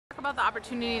about the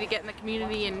opportunity to get in the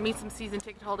community and meet some season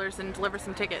ticket holders and deliver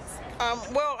some tickets.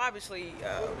 Well, obviously,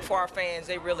 for our fans,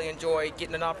 they really enjoy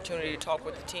getting an opportunity to talk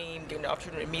with the team, getting the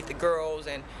opportunity to meet the girls,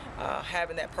 and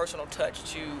having that personal touch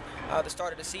to the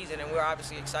start of the season. And we're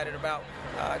obviously excited about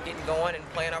getting going and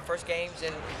playing our first games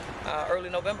in early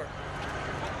November.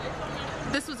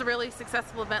 This was a really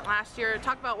successful event last year.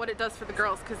 Talk about what it does for the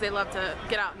girls, because they love to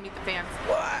get out and meet the fans.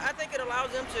 Well, I think it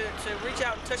allows them to reach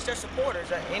out and touch their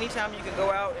supporters. Anytime you can go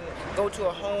out and go to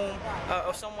a home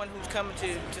of someone who's coming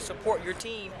to support your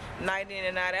team night in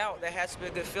and night out, that has to be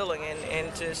a good feeling.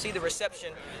 And to see the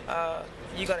reception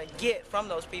you're going to get from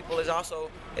those people is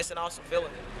also, it's an awesome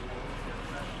feeling.